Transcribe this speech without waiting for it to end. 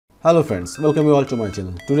Hello friends, welcome you all to my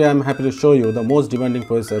channel. Today I am happy to show you the most demanding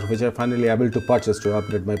processor which I finally able to purchase to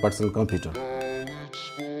upgrade my personal computer.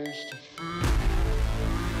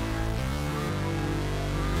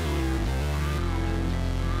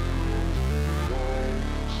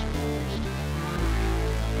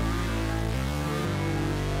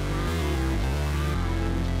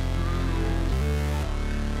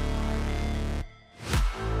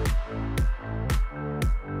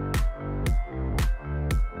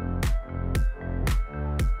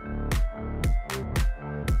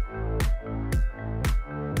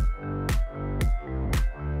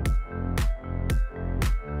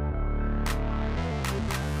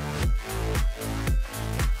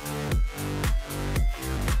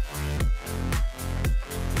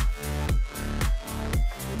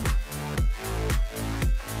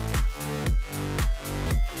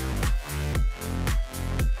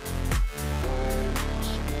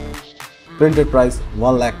 Printed price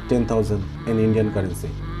 1,10,000 in Indian currency.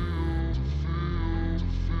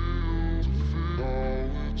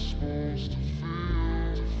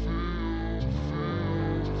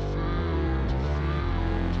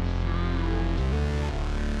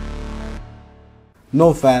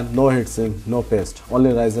 No fan, no heatsink, no paste. Only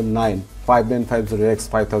Ryzen 9 5950X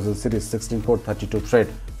 5000 series 16 port 32 thread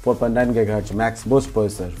 4.9 GHz max boost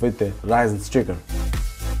processor with a Ryzen sticker.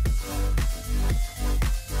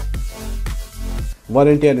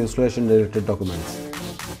 Warranty and installation related documents.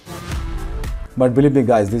 But believe me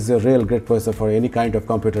guys, this is a real great processor for any kind of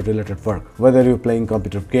computer related work, whether you're playing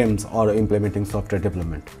computer games or implementing software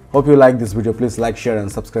development. Hope you like this video. Please like, share and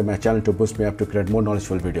subscribe my channel to boost me up to create more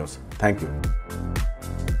knowledgeable videos. Thank you.